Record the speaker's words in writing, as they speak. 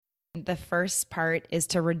the first part is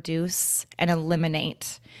to reduce and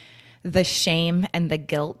eliminate the shame and the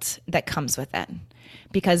guilt that comes with it.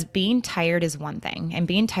 Because being tired is one thing, and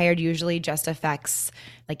being tired usually just affects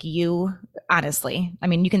like you, honestly. I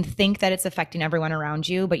mean, you can think that it's affecting everyone around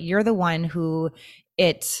you, but you're the one who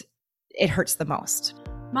it hurts the most.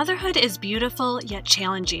 Motherhood is beautiful yet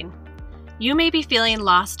challenging. You may be feeling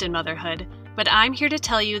lost in motherhood, but I'm here to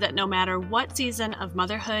tell you that no matter what season of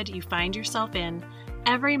motherhood you find yourself in,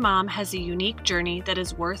 every mom has a unique journey that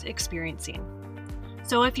is worth experiencing.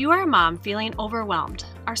 So if you are a mom feeling overwhelmed,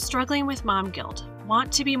 are struggling with mom guilt,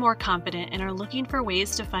 want to be more confident, and are looking for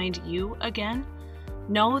ways to find you again,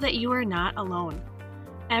 know that you are not alone.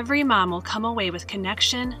 Every mom will come away with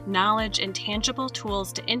connection, knowledge, and tangible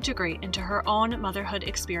tools to integrate into her own motherhood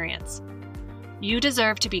experience. You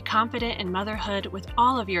deserve to be confident in motherhood with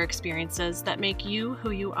all of your experiences that make you who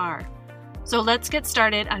you are. So let's get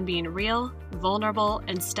started on being real, vulnerable,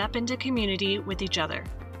 and step into community with each other.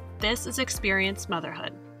 This is Experience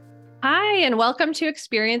Motherhood. Hi, and welcome to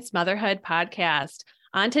Experience Motherhood podcast.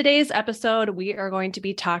 On today's episode, we are going to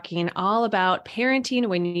be talking all about parenting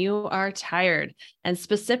when you are tired, and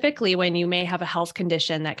specifically when you may have a health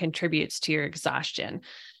condition that contributes to your exhaustion.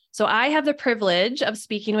 So I have the privilege of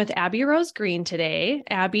speaking with Abby Rose Green today.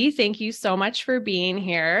 Abby, thank you so much for being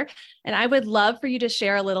here. And I would love for you to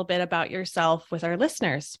share a little bit about yourself with our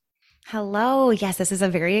listeners. Hello. Yes, this is a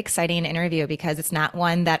very exciting interview because it's not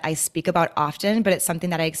one that I speak about often, but it's something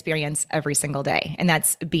that I experience every single day, and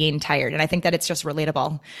that's being tired. And I think that it's just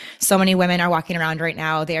relatable. So many women are walking around right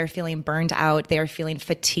now. They are feeling burned out. They are feeling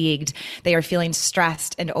fatigued. They are feeling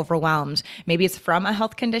stressed and overwhelmed. Maybe it's from a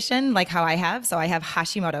health condition like how I have. So I have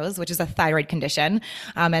Hashimoto's, which is a thyroid condition.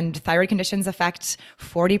 And thyroid conditions affect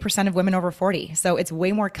 40% of women over 40. So it's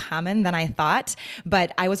way more common than I thought.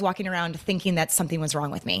 But I was walking around thinking that something was wrong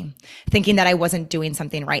with me, thinking that I wasn't doing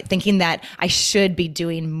something right, thinking that I should be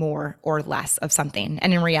doing more or less of something.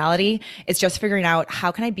 And in reality, it's just figuring out how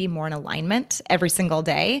can I be more in alignment every single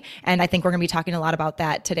day. And I think we're going to be talking a lot about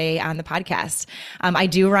that today on the podcast. I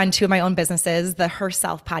do run two of my own businesses, the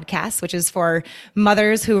Herself podcast, which is for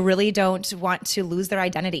mothers who really don't want to lose their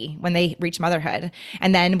identity when they reach motherhood.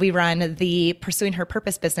 And then we run the Pursuing Her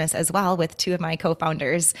Purpose business as well with two of my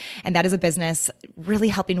co-founders. And that is a business really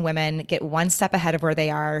helping women get one step ahead of where they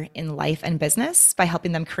are in life and business by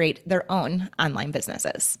helping them create their own online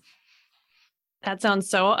businesses. That sounds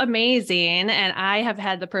so amazing. And I have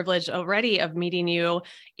had the privilege already of meeting you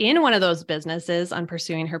in one of those businesses on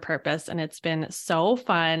Pursuing Her Purpose. And it's been so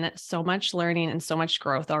fun, so much learning and so much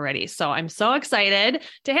growth already. So I'm so excited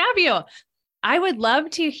to have you. I would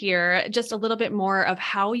love to hear just a little bit more of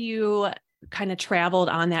how you kind of traveled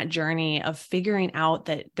on that journey of figuring out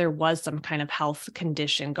that there was some kind of health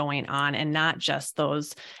condition going on and not just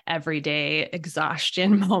those everyday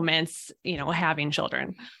exhaustion moments, having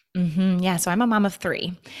children. Yeah. So I'm a mom of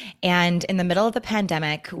three. And in the middle of the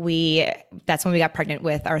pandemic, that's when we got pregnant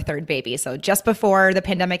with our third baby. So just before the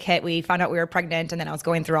pandemic hit, we found out we were pregnant. And then I was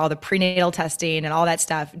going through all the prenatal testing and all that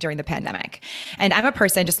stuff during the pandemic. And I'm a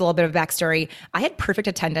person, just a little bit of backstory. I had perfect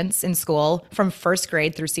attendance in school from first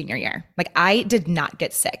grade through senior year. Like I did not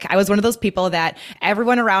get sick. I was one of those people that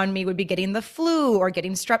everyone around me would be getting the flu or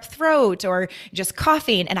getting strep throat or just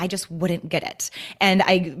coughing, and I just wouldn't get it. And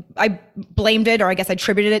I blamed it, or I guess I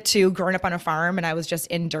attributed it to growing up on a farm, and I was just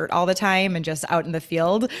in dirt all the time and just out in the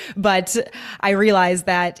field. But I realized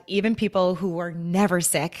that even people who were never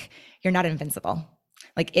sick, you're not invincible.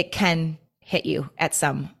 Like it can hit you at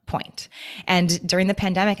some point. And during the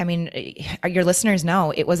pandemic, I mean, your listeners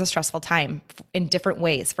know it was a stressful time in different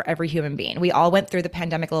ways for every human being. We all went through the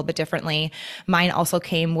pandemic a little bit differently. Mine also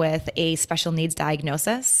came with a special needs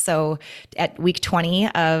diagnosis. So at week 20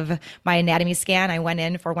 of my anatomy scan, I went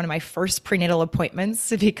in for one of my first prenatal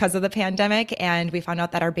appointments because of the pandemic. And we found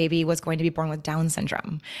out that our baby was going to be born with Down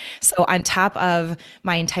syndrome. So on top of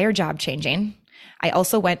my entire job changing, I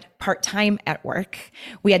also went part-time at work.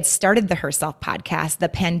 We had started the Herself podcast. The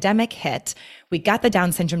pandemic hit. We got the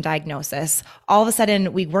Down syndrome diagnosis. All of a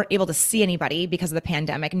sudden, we weren't able to see anybody because of the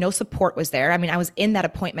pandemic. No support was there. I mean, I was in that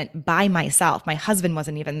appointment by myself. My husband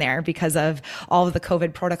wasn't even there because of all of the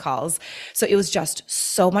COVID protocols. So it was just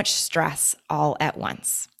so much stress all at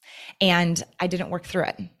once. And I didn't work through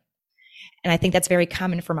it. And I think that's very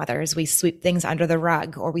common for mothers. We sweep things under the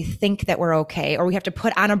rug, or we think that we're okay, or we have to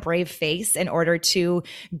put on a brave face in order to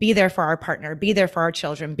be there for our partner, be there for our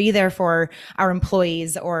children, be there for our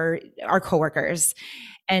employees or our coworkers.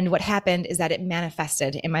 And what happened is that it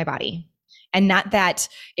manifested in my body. And not that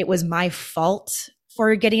it was my fault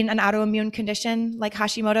for getting an autoimmune condition like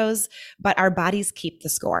Hashimoto's, but our bodies keep the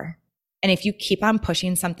score. And if you keep on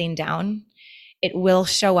pushing something down, it will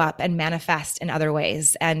show up and manifest in other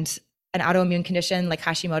ways. And an autoimmune condition like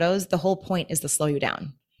Hashimoto's, the whole point is to slow you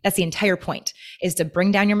down. That's the entire point, is to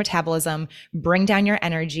bring down your metabolism, bring down your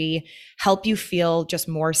energy, help you feel just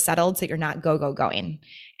more settled so that you're not going.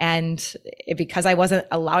 And because I wasn't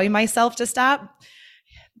allowing myself to stop,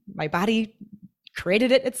 my body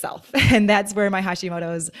created it itself. And that's where my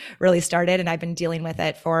Hashimoto's really started. And I've been dealing with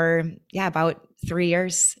it for, about 3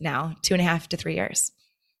 years now, 2.5 to 3 years.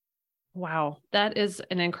 Wow. That is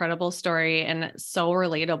an incredible story and so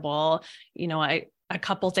relatable. A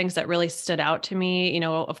couple things that really stood out to me,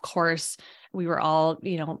 of course, we were all,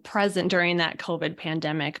 present during that COVID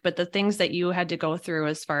pandemic, but the things that you had to go through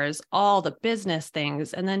as far as all the business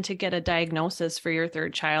things, and then to get a diagnosis for your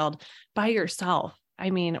third child by yourself.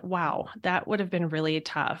 I mean, wow, that would have been really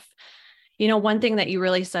tough. One thing that you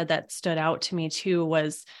really said that stood out to me too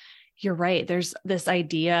was, you're right. There's this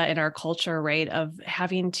idea in our culture, right, of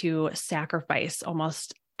having to sacrifice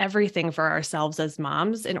almost everything for ourselves as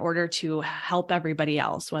moms in order to help everybody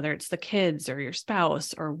else, whether it's the kids or your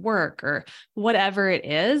spouse or work or whatever it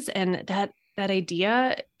is. And that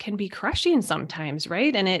idea can be crushing sometimes,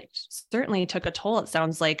 right? And it certainly took a toll, it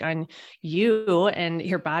sounds like, on you and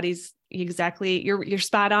your body's exactly, you're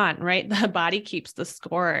spot on, right? The body keeps the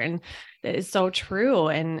score, and that is so true.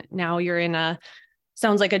 And now you're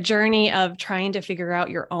sounds like a journey of trying to figure out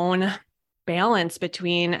your own balance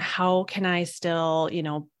between how can I still,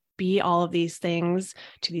 be all of these things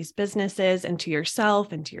to these businesses and to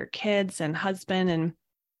yourself and to your kids and husband,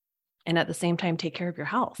 and at the same time take care of your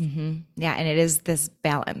health. Mm-hmm. Yeah. And it is this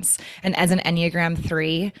balance. And as an Enneagram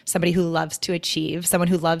 3, somebody who loves to achieve, someone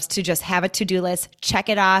who loves to just have a to-do list, check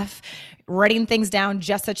it off, writing things down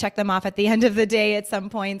just to check them off at the end of the day at some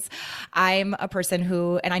points. I'm a person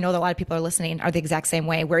who, and I know that a lot of people are listening, are the exact same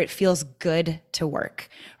way, where it feels good to work.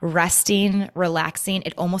 Resting, relaxing,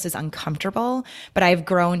 it almost is uncomfortable, but I've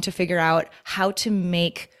grown to figure out how to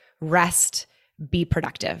make rest be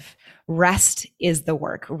productive. Rest is the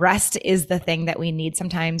work. Rest is the thing that we need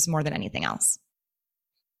sometimes more than anything else.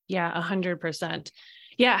 Yeah, 100%.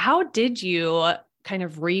 Yeah. How did you kind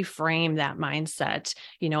of reframe that mindset?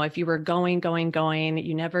 If you were going,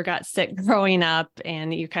 you never got sick growing up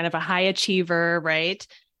and you're kind of a high achiever, right?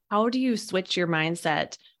 How do you switch your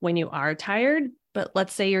mindset when you are tired, but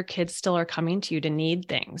let's say your kids still are coming to you to need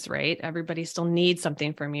things, right? Everybody still needs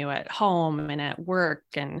something from you at home and at work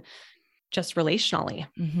and just relationally.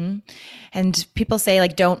 Mm-hmm. And people say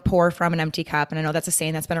don't pour from an empty cup. And I know that's a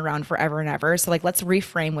saying that's been around forever and ever. So let's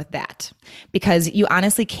reframe with that, because you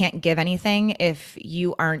honestly can't give anything if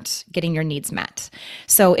you aren't getting your needs met.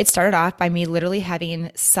 So it started off by me literally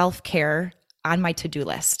having self-care on my to-do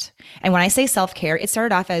list. And when I say self-care, it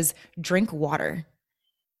started off as drink water,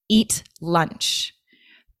 eat lunch,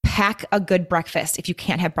 pack a good breakfast if you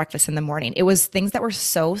can't have breakfast in the morning. It was things that were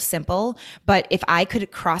so simple, but if I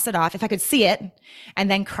could cross it off, if I could see it and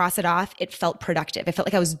then cross it off, it felt productive. It felt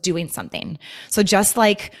like I was doing something. So just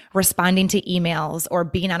like responding to emails or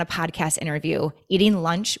being on a podcast interview, eating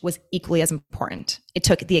lunch was equally as important. It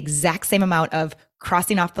took the exact same amount of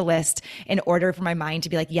crossing off the list in order for my mind to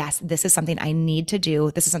be like, yes, this is something I need to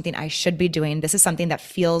do. This is something I should be doing. This is something that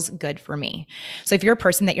feels good for me. So if you're a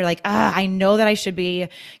person that you're like, I know that I should be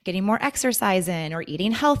getting more exercise in or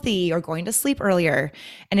eating healthy or going to sleep earlier.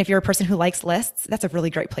 And if you're a person who likes lists, that's a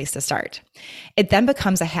really great place to start. It then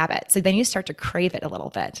becomes a habit. So then you start to crave it a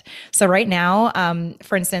little bit. So right now,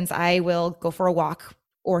 for instance, I will go for a walk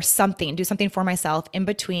or something, do something for myself in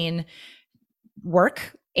between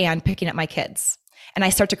work and picking up my kids. And I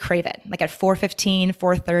start to crave it. Like at 4:15,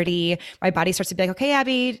 4:30, my body starts to be like, okay,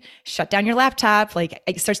 Abby, shut down your laptop.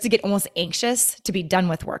 It starts to get almost anxious to be done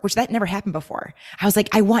with work, which that never happened before. I was like,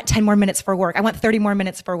 I want 10 more minutes for work. I want 30 more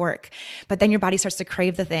minutes for work. But then your body starts to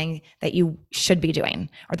crave the thing that you should be doing,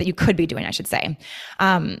 or that you could be doing, I should say.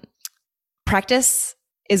 Practice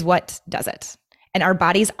is what does it. And our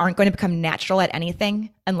bodies aren't going to become natural at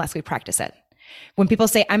anything unless we practice it. When people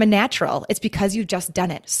say, I'm a natural, it's because you've just done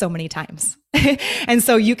it so many times. And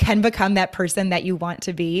so you can become that person that you want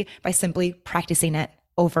to be by simply practicing it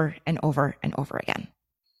over and over and over again.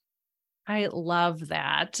 I love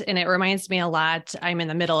that. And it reminds me a lot. I'm in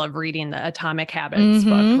the middle of reading the Atomic Habits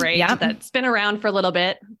book, right? Yep. That's been around for a little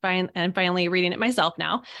bit and finally reading it myself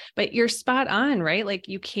now, but you're spot on, right?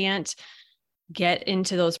 You can't get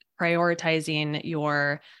into those prioritizing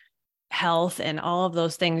your health and all of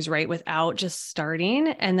those things, right, without just starting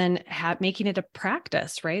and then making it a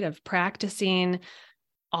practice, right, of practicing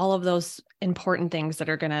all of those important things that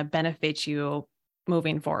are going to benefit you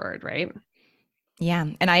moving forward, right? Yeah.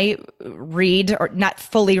 And I read, or not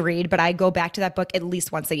fully read, but I go back to that book at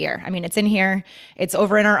least once a year. I mean, it's in here, it's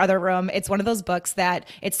over in our other room. It's one of those books that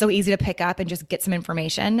it's so easy to pick up and just get some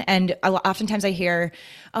information. And oftentimes I hear,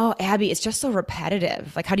 oh, Abby, it's just so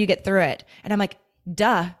repetitive. Like, how do you get through it? And I'm like,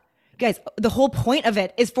 duh. Guys, the whole point of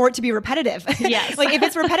it is for it to be repetitive. Yes. Like if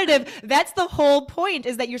it's repetitive, that's the whole point,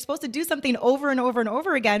 is that you're supposed to do something over and over and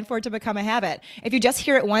over again for it to become a habit. If you just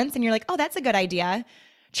hear it once and you're like, oh, that's a good idea,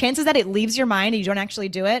 chances that it leaves your mind and you don't actually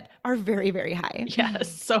do it are very, very high.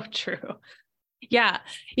 Yes, so true. Yeah.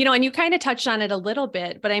 And you kind of touched on it a little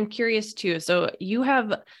bit, but I'm curious too. So you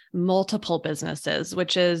have multiple businesses,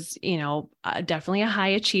 which is, definitely a high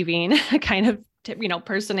achieving kind of,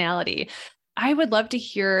 personality. I would love to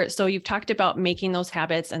hear. So you've talked about making those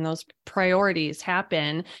habits and those priorities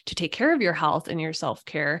happen to take care of your health and your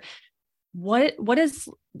self-care. What does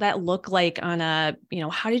that look like on a,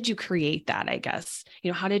 how did you create that, I guess?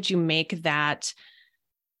 How did you make that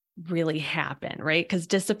really happen, right? Because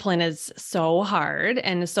discipline is so hard.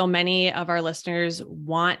 And so many of our listeners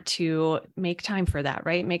want to make time for that,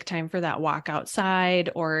 right? Make time for that walk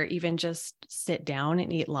outside, or even just sit down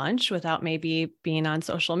and eat lunch without maybe being on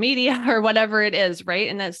social media or whatever it is, right?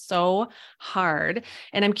 And that's so hard.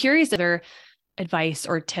 And I'm curious if there are advice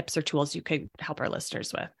or tips or tools you could help our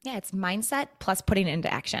listeners with. Yeah, it's mindset plus putting it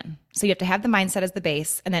into action. So you have to have the mindset as the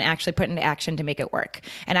base and then actually put into action to make it work.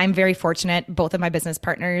 And I'm very fortunate. Both of my business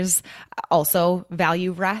partners also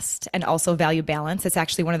value rest and also value balance. It's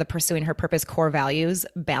actually one of the Pursuing Her Purpose core values.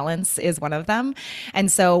 Balance is one of them. And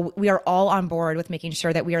so we are all on board with making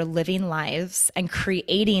sure that we are living lives and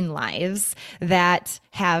creating lives that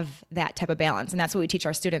have that type of balance. And that's what we teach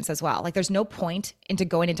our students as well. Like, there's no point into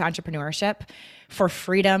going into entrepreneurship for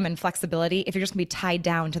freedom and flexibility if you're just gonna be tied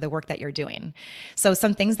down to the work that you're doing. So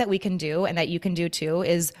some things that we can do and that you can do too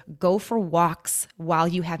is go for walks while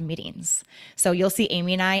you have meetings. So you'll see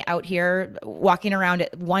Amy and I out here walking around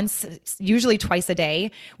once, usually twice a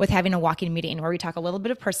day, with having a walking meeting where we talk a little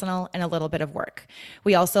bit of personal and a little bit of work.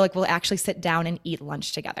 We also will actually sit down and eat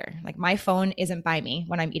lunch together. Like, my phone isn't by me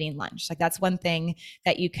when I'm eating lunch. Like, that's one thing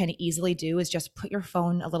that you can easily do, is just put your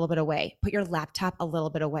phone a little bit away, put your laptop a little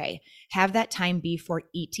bit away, have that time be for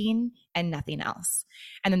eating and nothing else.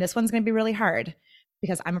 And then this one's going to be really hard,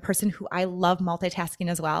 because I'm a person who, I love multitasking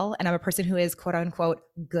as well. And I'm a person who is quote unquote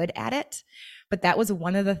good at it. But that was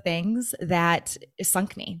one of the things that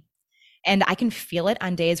sunk me. And I can feel it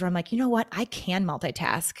on days where I'm like, you know what? I can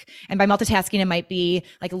multitask. And by multitasking, it might be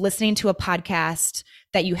like listening to a podcast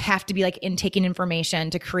that you have to be like intaking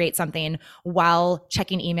information to create something while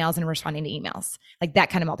checking emails and responding to emails, like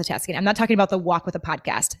that kind of multitasking. I'm not talking about the walk with a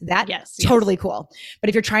podcast. That totally cool. But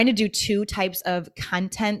if you're trying to do two types of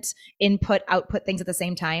content, input, output things at the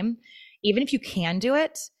same time, even if you can do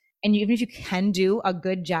it, and even if you can do a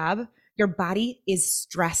good job, your body is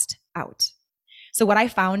stressed out. So what I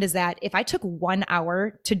found is that if I took 1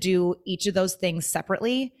 hour to do each of those things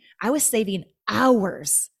separately, I was saving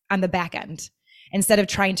hours on the back end, instead of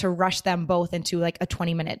trying to rush them both into like a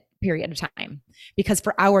 20-minute period of time. Because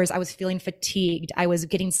for hours I was feeling fatigued. I was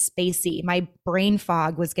getting spacey. My brain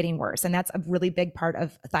fog was getting worse. And that's a really big part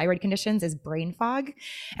of thyroid conditions, is brain fog.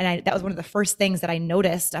 And that was one of the first things that I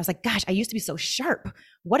noticed. I was like, gosh, I used to be so sharp.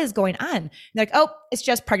 What is going on? And they're like, oh, it's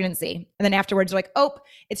just pregnancy. And then afterwards they're like, oh,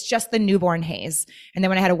 it's just the newborn haze. And then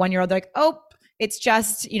when I had a 1-year-old, they're like, oh, it's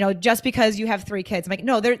just, just because you have 3 kids. I'm like,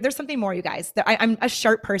 no, there's something more, you guys. I'm a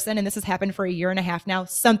sharp person, and this has happened for 1.5 years now.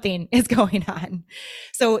 Something is going on.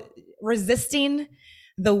 So resisting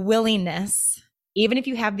the willingness, even if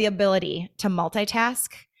you have the ability to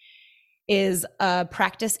multitask, is a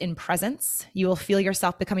practice in presence. You will feel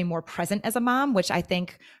yourself becoming more present as a mom, which I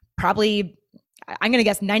think probably, I'm going to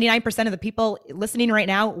guess 99% of the people listening right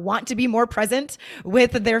now want to be more present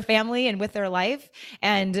with their family and with their life.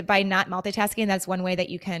 And by not multitasking, that's one way that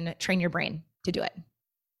you can train your brain to do it.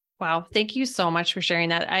 Wow. Thank you so much for sharing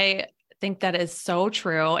that. I think that is so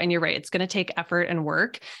true. And you're right. It's going to take effort and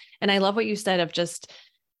work. And I love what you said of just,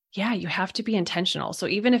 you have to be intentional. So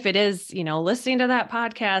even if it is, listening to that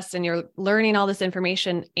podcast and you're learning all this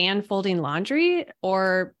information and folding laundry,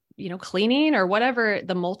 or cleaning, or whatever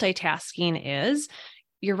the multitasking is,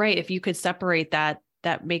 you're right. If you could separate that,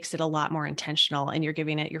 that makes it a lot more intentional, and you're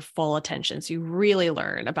giving it your full attention. So you really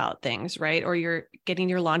learn about things, right? Or you're getting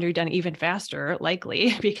your laundry done even faster,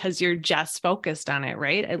 likely, because you're just focused on it,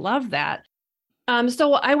 right? I love that.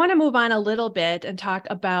 So I want to move on a little bit and talk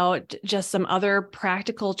about just some other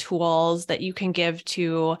practical tools that you can give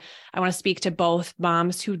to, I want to speak to both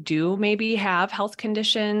moms who do maybe have health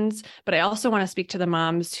conditions, but I also want to speak to the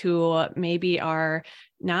moms who maybe are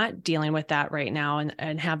not dealing with that right now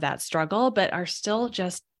and have that struggle, but are still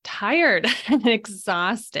just tired and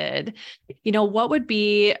exhausted, what would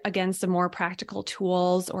be, again, some more practical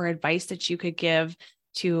tools or advice that you could give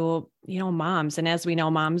to, moms? And as we know,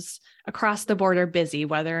 moms across the board are busy,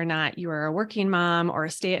 whether or not you are a working mom or a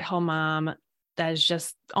stay-at-home mom. That is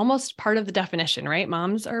just almost part of the definition, right?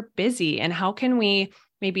 Moms are busy. And how can we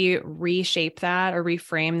maybe reshape that or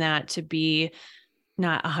reframe that to be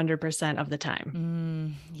not 100% of the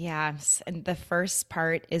time? Yes. And the first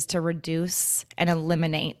part is to reduce and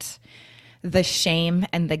eliminate the shame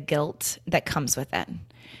and the guilt that comes with it.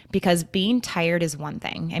 Because being tired is one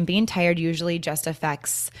thing, and being tired usually just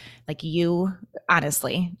affects like you,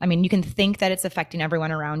 honestly. I mean, you can think that it's affecting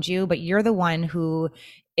everyone around you, but you're the one who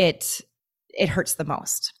it hurts the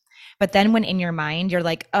most. But then when in your mind, you're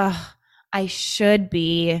like, I should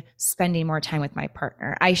be spending more time with my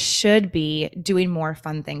partner. I should be doing more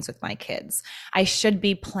fun things with my kids. I should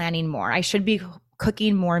be planning more. I should be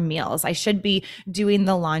cooking more meals. I should be doing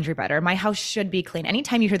the laundry better. My house should be clean.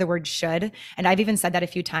 Anytime you hear the word should, and I've even said that a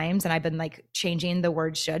few times, and I've been like changing the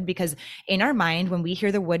word should, because in our mind, when we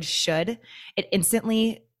hear the word should, it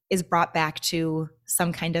instantly is brought back to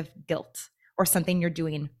some kind of guilt or something you're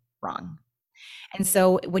doing wrong. And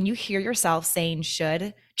so when you hear yourself saying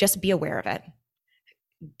should, just be aware of it.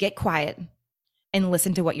 Get quiet and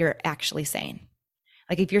listen to what you're actually saying.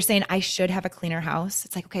 Like if you're saying, I should have a cleaner house,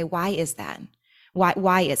 it's like, okay, why is that?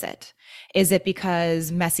 Why is it? Is it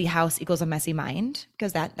because messy house equals a messy mind?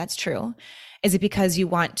 Because that's true. Is it because you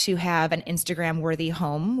want to have an Instagram worthy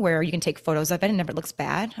home where you can take photos of it and never looks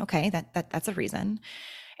bad? Okay, that's a reason.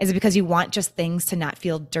 Is it because you want just things to not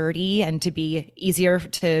feel dirty and to be easier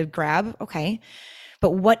to grab? Okay.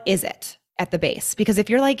 But what is it at the base? Because if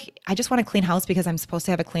you're like, I just want a clean house because I'm supposed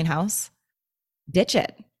to have a clean house, ditch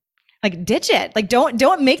it. Like ditch it. Like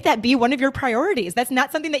don't make that be one of your priorities. That's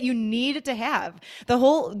not something that you need to have.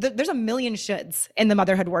 There's a million shoulds in the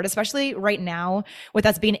motherhood word, especially right now with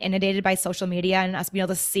us being inundated by social media and us being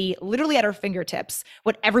able to see literally at our fingertips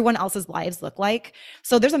what everyone else's lives look like.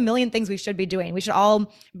 So there's a million things we should be doing. We should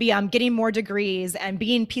all be getting more degrees and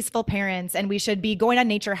being peaceful parents. And we should be going on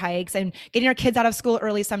nature hikes and getting our kids out of school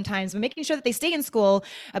early sometimes, but making sure that they stay in school,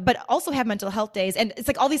 but also have mental health days. And it's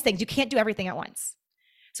like all these things. You can't do everything at once.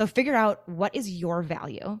 So figure out what is your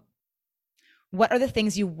value. What are the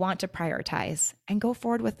things you want to prioritize and go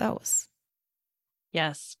forward with those.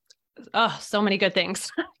 Yes. Oh, so many good things.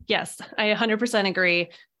 Yes, I 100%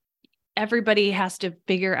 agree. Everybody has to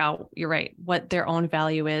figure out, you're right, what their own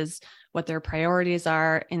value is, what their priorities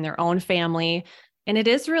are in their own family. And it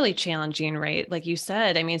is really challenging, right? Like you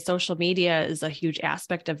said, I mean, social media is a huge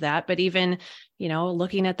aspect of that, but even,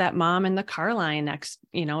 looking at that mom in the car line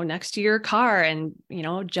next to your car and,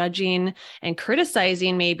 judging and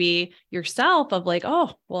criticizing maybe yourself of like,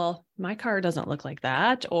 oh, well, my car doesn't look like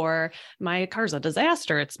that, or my car's a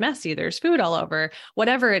disaster. It's messy. There's food all over,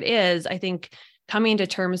 whatever it is. I think coming to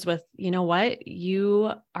terms with, what,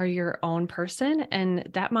 you are your own person and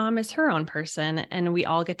that mom is her own person. And we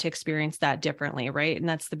all get to experience that differently, right? And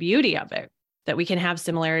that's the beauty of it, that we can have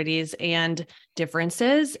similarities and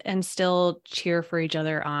differences and still cheer for each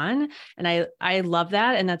other on. And I love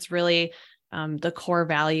that. And that's really the core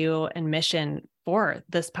value and mission for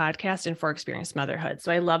this podcast and for Experienced Motherhood.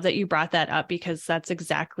 So I love that you brought that up, because that's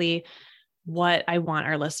exactly what I want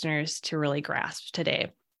our listeners to really grasp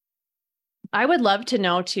today. I would love to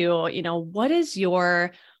know too, what is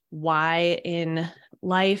your why in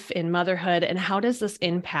life, in motherhood, and how does this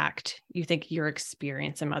impact, you think, your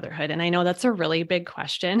experience in motherhood? And I know that's a really big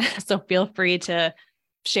question, so feel free to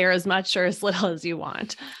share as much or as little as you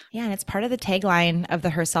want. Yeah. And it's part of the tagline of the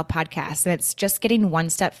Herself podcast. And it's just getting one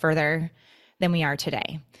step further than we are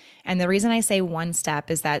today. And the reason I say one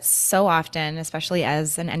step is that so often, especially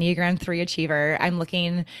as an Enneagram 3 achiever, I'm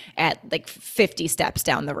looking at like 50 steps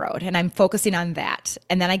down the road and I'm focusing on that.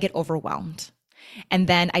 And then I get overwhelmed. And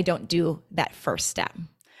then I don't do that first step.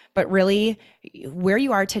 But really, where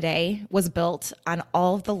you are today was built on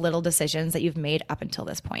all of the little decisions that you've made up until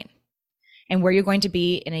this point. And where you're going to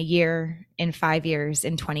be in a year, in 5 years,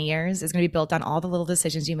 in 20 years is going to be built on all the little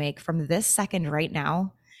decisions you make from this second right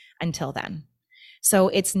now until then. So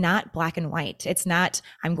it's not black and white. It's not,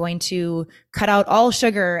 I'm going to cut out all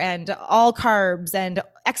sugar and all carbs and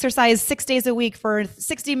exercise 6 days a week for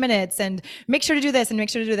 60 minutes and make sure to do this and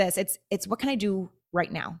make sure to do this. It's what can I do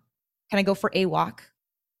right now? Can I go for a walk?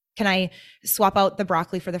 Can I swap out the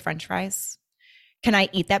broccoli for the French fries? Can I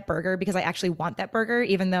eat that burger because I actually want that burger,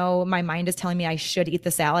 even though my mind is telling me I should eat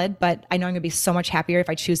the salad, but I know I'm gonna be so much happier if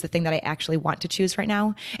I choose the thing that I actually want to choose right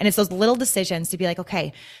now. And it's those little decisions to be like,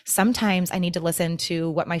 okay, sometimes I need to listen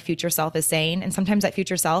to what my future self is saying. And sometimes that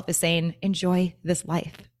future self is saying, enjoy this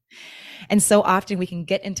life. And so often we can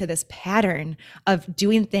get into this pattern of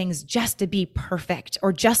doing things just to be perfect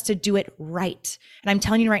or just to do it right. And I'm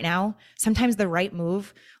telling you right now, sometimes the right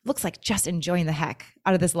move looks like just enjoying the heck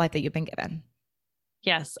out of this life that you've been given.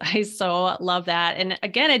 Yes, I so love that. And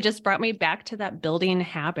again, it just brought me back to that building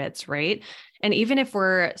habits, right? And even if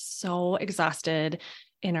we're so exhausted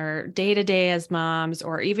in our day to day as moms,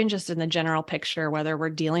 or even just in the general picture, whether we're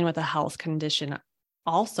dealing with a health condition,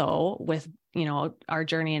 also with, our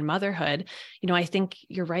journey in motherhood, I think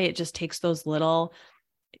you're right. It just takes those little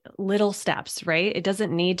steps, right? It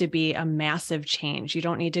doesn't need to be a massive change. You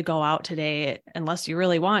don't need to go out today unless you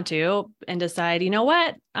really want to and decide, you know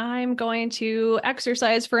what, I'm going to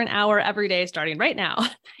exercise for an hour every day starting right now,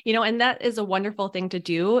 and that is a wonderful thing to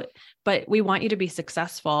do, but we want you to be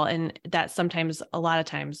successful. And that sometimes, a lot of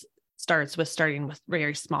times, starting with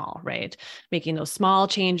very small, right? Making those small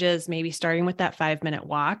changes, maybe starting with that 5-minute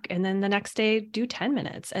walk, and then the next day do 10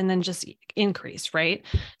 minutes and then just increase, right?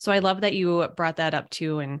 So I love that you brought that up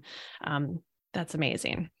too. And that's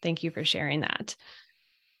amazing. Thank you for sharing that.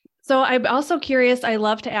 So I'm also curious, I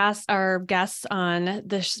love to ask our guests on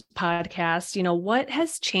this podcast, what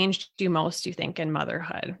has changed you most, you think, in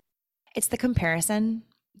motherhood? It's the comparison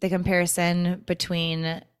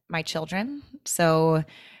between my children. So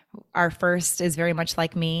our first is very much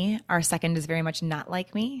like me. Our second is very much not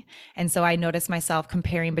like me. And so I notice myself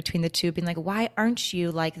comparing between the two, being like, why aren't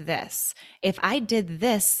you like this? If I did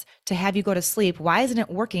this to have you go to sleep, why isn't it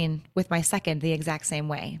working with my second the exact same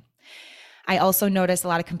way? I also notice a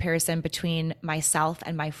lot of comparison between myself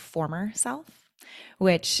and my former self,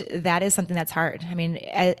 which that is something that's hard. I mean,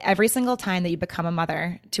 every single time that you become a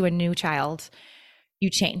mother to a new child, you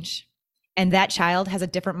change. And that child has a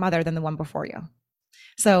different mother than the one before you.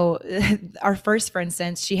 So our first, for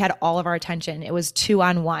instance, she had all of our attention. It was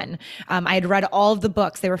 2-on-1. I had read all of the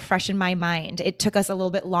books. They were fresh in my mind. It took us a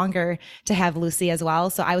little bit longer to have Lucy as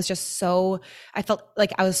well. So I felt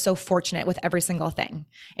like I was so fortunate with every single thing.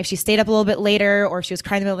 If she stayed up a little bit later or if she was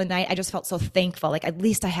crying in the middle of the night, I just felt so thankful. Like, at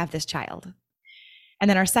least I have this child. And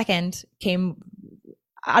then our second came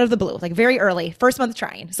out of the blue, like very early, first month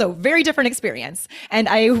trying. So very different experience. And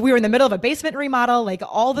we were in the middle of a basement remodel, like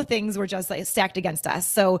all the things were just like stacked against us.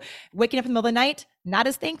 So waking up in the middle of the night, not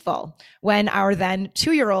as thankful. When our then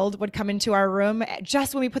 2-year-old would come into our room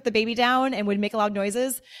just when we put the baby down and would make loud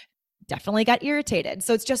noises, definitely got irritated.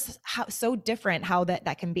 So it's just so different how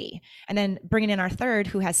that can be. And then bringing in our third,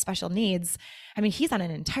 who has special needs. I mean, he's on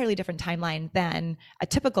an entirely different timeline than a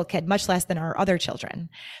typical kid, much less than our other children.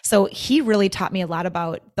 So he really taught me a lot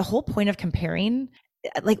about the whole point of comparing.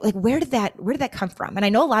 Like where did that come from? And I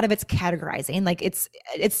know a lot of it's categorizing. Like it's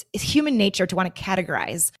human nature to want to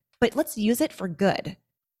categorize, but let's use it for good.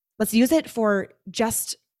 Let's use it for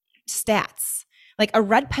just stats. Like a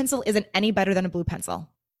red pencil isn't any better than a blue pencil.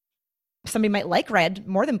 Somebody might like red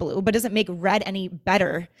more than blue, but doesn't make red any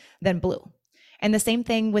better than blue. And the same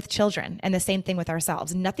thing with children and the same thing with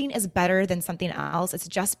ourselves. Nothing is better than something else. It's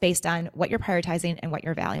just based on what you're prioritizing and what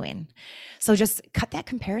you're valuing. So just cut that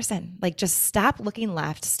comparison. Like, just stop looking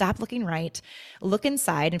left, stop looking right, look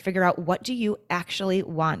inside and figure out, what do you actually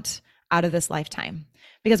want out of this lifetime?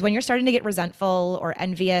 Because when you're starting to get resentful or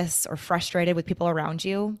envious or frustrated with people around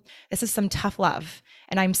you, this is some tough love.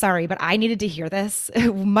 And I'm sorry, but I needed to hear this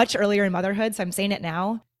much earlier in motherhood, so I'm saying it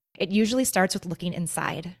now. It usually starts with looking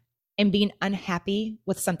inside and being unhappy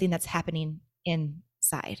with something that's happening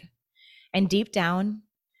inside. And deep down,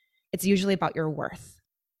 it's usually about your worth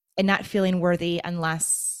and not feeling worthy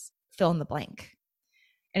unless fill in the blank.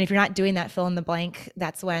 And if you're not doing that fill in the blank,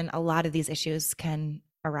 that's when a lot of these issues can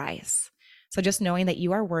arise. So just knowing that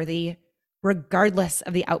you are worthy regardless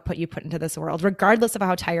of the output you put into this world, regardless of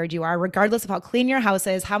how tired you are, regardless of how clean your house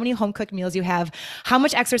is, how many home cooked meals you have, how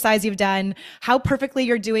much exercise you've done, how perfectly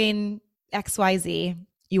you're doing XYZ,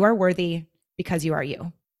 you are worthy because you are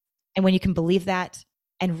you. And when you can believe that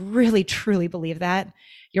and really, truly believe that,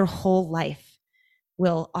 your whole life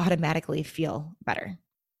will automatically feel better.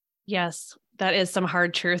 Yes, that is some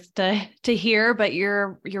hard truth to hear, but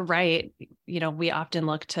you're right. We often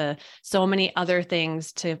look to so many other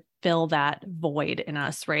things to fill that void in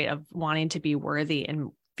us, right? Of wanting to be worthy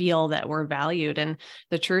and feel that we're valued. And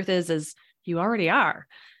the truth is you already are.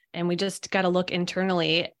 And we just got to look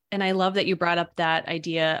internally. And I love that you brought up that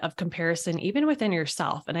idea of comparison, even within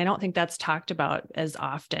yourself. And I don't think that's talked about as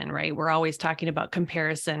often, right? We're always talking about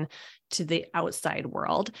comparison to the outside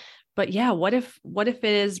world. But yeah, what if it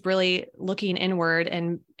is really looking inward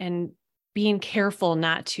and being careful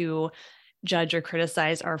not to judge or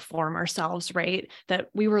criticize our former selves, right? That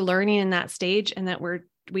we were learning in that stage and that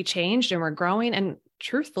we changed and we're growing. And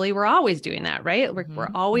truthfully, we're always doing that, right? We're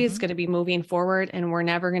always going to be moving forward, and we're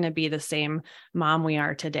never going to be the same mom we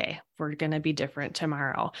are today. We're going to be different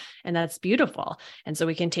tomorrow. And that's beautiful. And so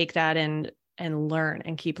we can take that and learn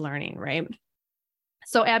and keep learning, right?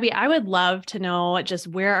 So Abby, I would love to know just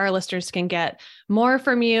where our listeners can get more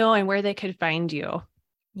from you and where they could find you.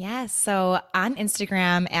 Yes. So on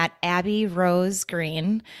Instagram at Abby Rose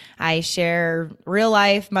Green, I share real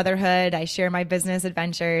life motherhood. I share my business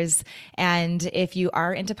adventures. And if you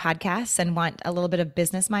are into podcasts and want a little bit of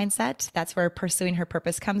business mindset, that's where Pursuing Her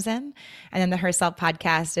Purpose comes in. And then the Herself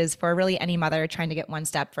podcast is for really any mother trying to get one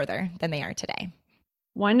step further than they are today.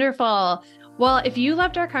 Wonderful. Well, if you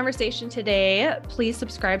loved our conversation today, please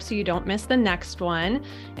subscribe so you don't miss the next one.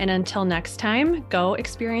 And until next time, go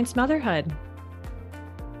experience motherhood.